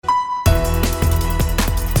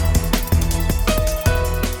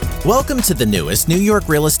Welcome to the newest New York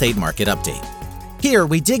real estate market update. Here,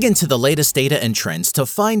 we dig into the latest data and trends to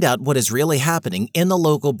find out what is really happening in the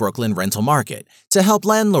local Brooklyn rental market to help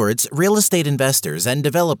landlords, real estate investors, and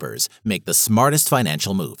developers make the smartest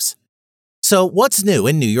financial moves. So, what's new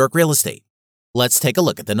in New York real estate? Let's take a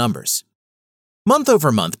look at the numbers. Month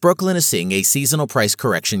over month, Brooklyn is seeing a seasonal price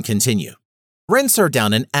correction continue. Rents are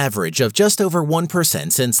down an average of just over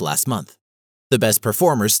 1% since last month. The best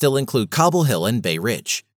performers still include Cobble Hill and Bay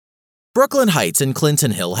Ridge. Brooklyn Heights and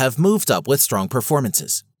Clinton Hill have moved up with strong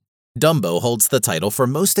performances. Dumbo holds the title for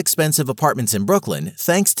most expensive apartments in Brooklyn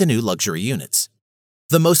thanks to new luxury units.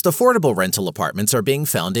 The most affordable rental apartments are being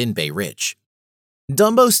found in Bay Ridge.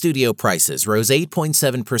 Dumbo studio prices rose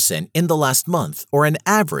 8.7% in the last month, or an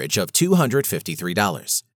average of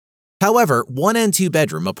 $253. However, 1- and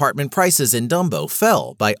 2-bedroom apartment prices in Dumbo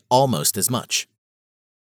fell by almost as much.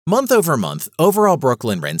 Month over month, overall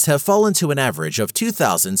Brooklyn rents have fallen to an average of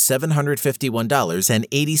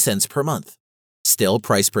 $2,751.80 per month. Still,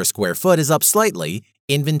 price per square foot is up slightly,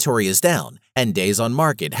 inventory is down, and days on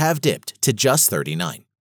market have dipped to just 39.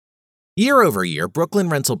 Year over year, Brooklyn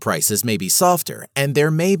rental prices may be softer and there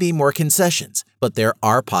may be more concessions, but there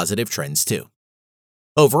are positive trends too.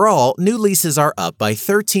 Overall, new leases are up by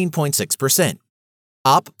 13.6%.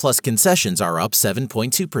 Op plus concessions are up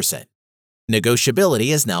 7.2%. Negotiability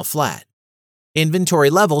is now flat. Inventory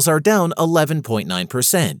levels are down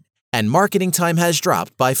 11.9%, and marketing time has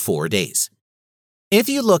dropped by 4 days. If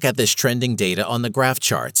you look at this trending data on the graph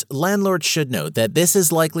charts, landlords should note that this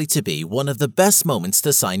is likely to be one of the best moments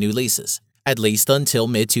to sign new leases, at least until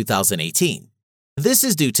mid-2018. This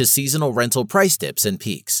is due to seasonal rental price dips and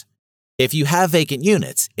peaks. If you have vacant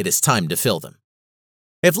units, it is time to fill them.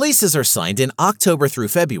 If leases are signed in October through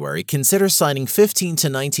February, consider signing 15 to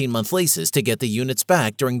 19-month leases to get the units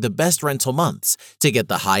back during the best rental months to get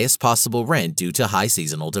the highest possible rent due to high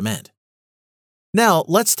seasonal demand. Now,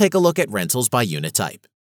 let's take a look at rentals by unit type.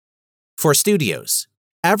 For studios,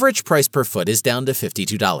 average price per foot is down to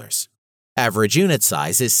 $52. Average unit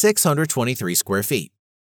size is 623 square feet.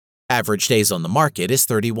 Average days on the market is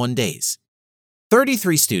 31 days.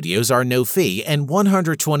 33 studios are no fee and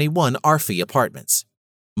 121 are fee apartments.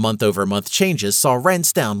 Month-over-month changes saw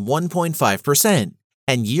rents down 1.5%,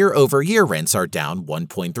 and year-over-year rents are down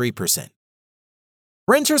 1.3%.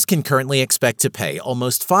 Renters can currently expect to pay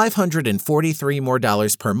almost $543 more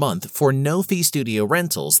per month for no-fee studio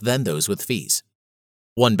rentals than those with fees.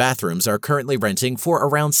 One-bathrooms are currently renting for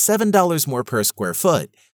around $7 more per square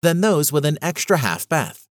foot than those with an extra half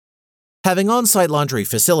bath. Having on-site laundry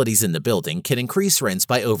facilities in the building can increase rents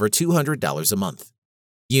by over $200 a month.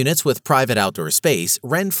 Units with private outdoor space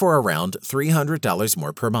rent for around $300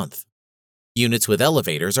 more per month. Units with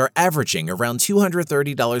elevators are averaging around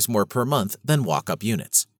 $230 more per month than walk-up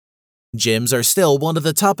units. Gyms are still one of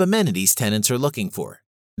the top amenities tenants are looking for.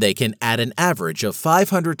 They can add an average of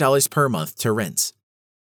 $500 per month to rents.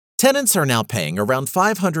 Tenants are now paying around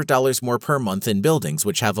 $500 more per month in buildings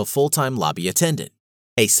which have a full-time lobby attendant,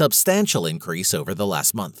 a substantial increase over the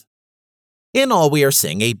last month. In all, we are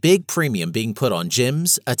seeing a big premium being put on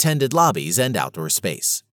gyms, attended lobbies, and outdoor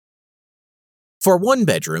space. For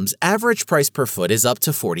one-bedrooms, average price per foot is up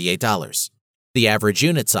to $48. The average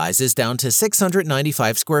unit size is down to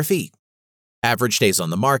 695 square feet. Average days on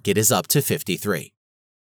the market is up to 53.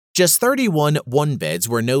 Just 31 one-beds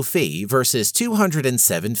were no fee versus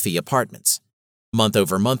 207 fee apartments.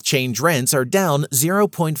 Month-over-month change rents are down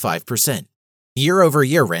 0.5%.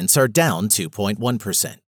 Year-over-year rents are down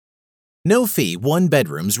 2.1%. No-fee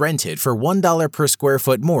one-bedrooms rented for $1 per square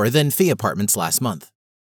foot more than fee apartments last month.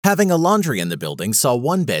 Having a laundry in the building saw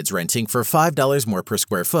one-beds renting for $5 more per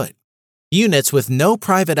square foot. Units with no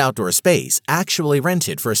private outdoor space actually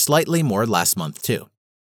rented for slightly more last month too.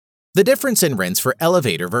 The difference in rents for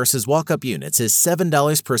elevator versus walk-up units is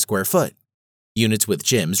 $7 per square foot. Units with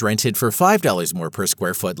gyms rented for $5 more per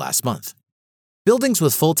square foot last month. Buildings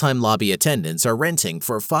with full-time lobby attendants are renting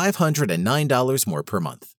for $509 more per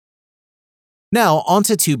month. Now, on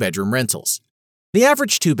to two-bedroom rentals. The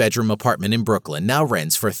average two-bedroom apartment in Brooklyn now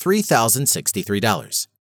rents for $3,063.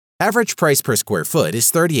 Average price per square foot is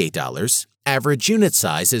 $38. Average unit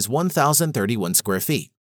size is 1,031 square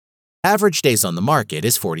feet. Average days on the market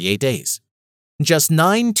is 48 days. Just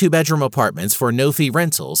 9 two-bedroom apartments for no-fee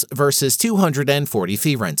rentals versus 240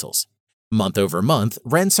 fee rentals. Month over month,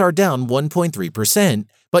 rents are down 1.3%,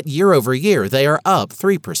 but year over year they are up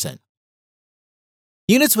 3%.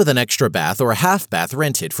 Units with an extra bath or a half bath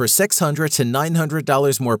rented for $600 to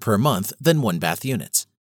 $900 more per month than one-bath units.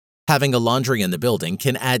 Having a laundry in the building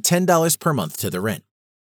can add $10 per month to the rent.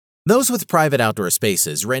 Those with private outdoor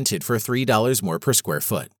spaces rented for $3 more per square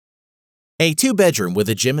foot. A 2-bedroom with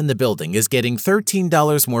a gym in the building is getting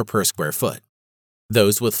 $13 more per square foot.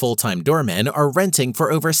 Those with full-time doormen are renting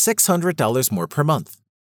for over $600 more per month.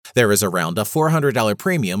 There is around a $400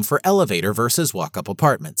 premium for elevator versus walk-up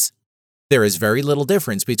apartments. There is very little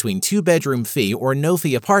difference between 2-bedroom fee or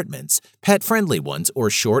no-fee apartments, pet-friendly ones, or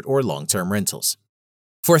short or long-term rentals.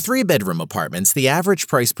 For 3-bedroom apartments, the average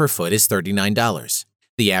price per foot is $39.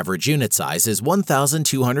 The average unit size is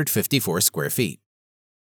 1,254 square feet.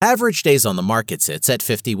 Average days on the market sits at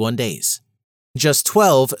 51 days. Just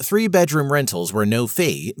 12 3-bedroom rentals were no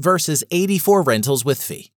fee versus 84 rentals with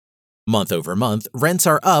fee. Month over month, rents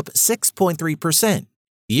are up 6.3%.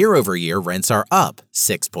 Year over year, rents are up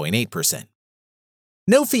 6.8%.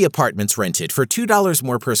 No-fee apartments rented for $2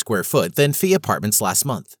 more per square foot than fee apartments last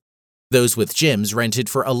month. Those with gyms rented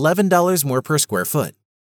for $11 more per square foot.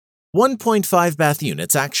 1.5-bath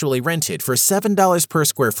units actually rented for $7 per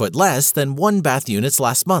square foot less than 1-bath units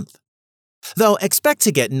last month. Though expect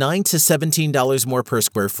to get $9 to $17 more per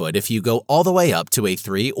square foot if you go all the way up to a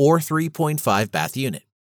 3 or 3.5-bath unit.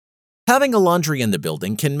 Having a laundry in the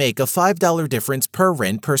building can make a $5 difference per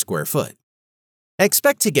rent per square foot.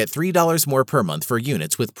 Expect to get $3 more per month for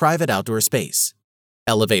units with private outdoor space.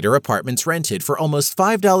 Elevator apartments rented for almost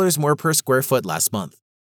 $5 more per square foot last month.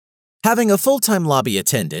 Having a full-time lobby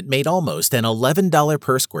attendant made almost an $11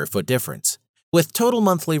 per square foot difference, with total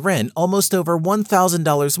monthly rent almost over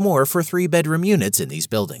 $1,000 more for 3-bedroom units in these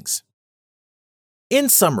buildings. In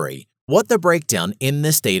summary, what the breakdown in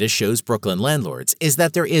this data shows Brooklyn landlords is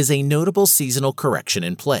that there is a notable seasonal correction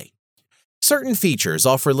in play. Certain features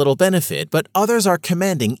offer little benefit, but others are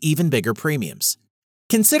commanding even bigger premiums.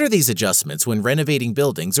 Consider these adjustments when renovating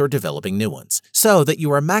buildings or developing new ones, so that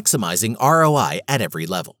you are maximizing ROI at every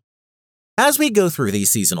level. As we go through these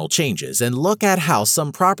seasonal changes and look at how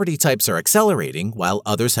some property types are accelerating while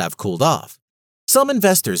others have cooled off, some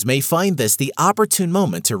investors may find this the opportune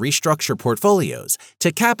moment to restructure portfolios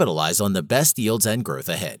to capitalize on the best yields and growth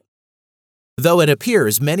ahead. Though it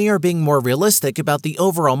appears many are being more realistic about the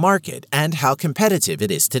overall market and how competitive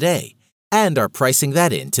it is today, and are pricing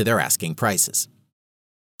that into their asking prices.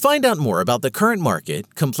 Find out more about the current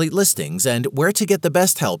market, complete listings, and where to get the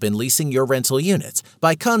best help in leasing your rental units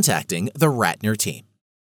by contacting the Ratner team.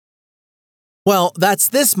 Well, that's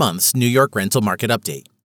this month's New York rental market update.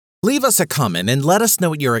 Leave us a comment and let us know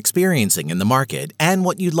what you're experiencing in the market and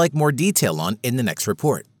what you'd like more detail on in the next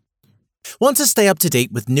report. Want to stay up to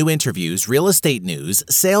date with new interviews, real estate news,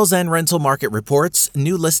 sales and rental market reports,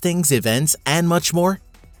 new listings, events, and much more?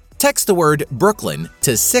 Text the word Brooklyn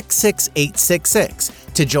to 66866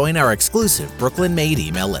 to join our exclusive Brooklyn Made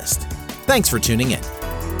email list. Thanks for tuning in.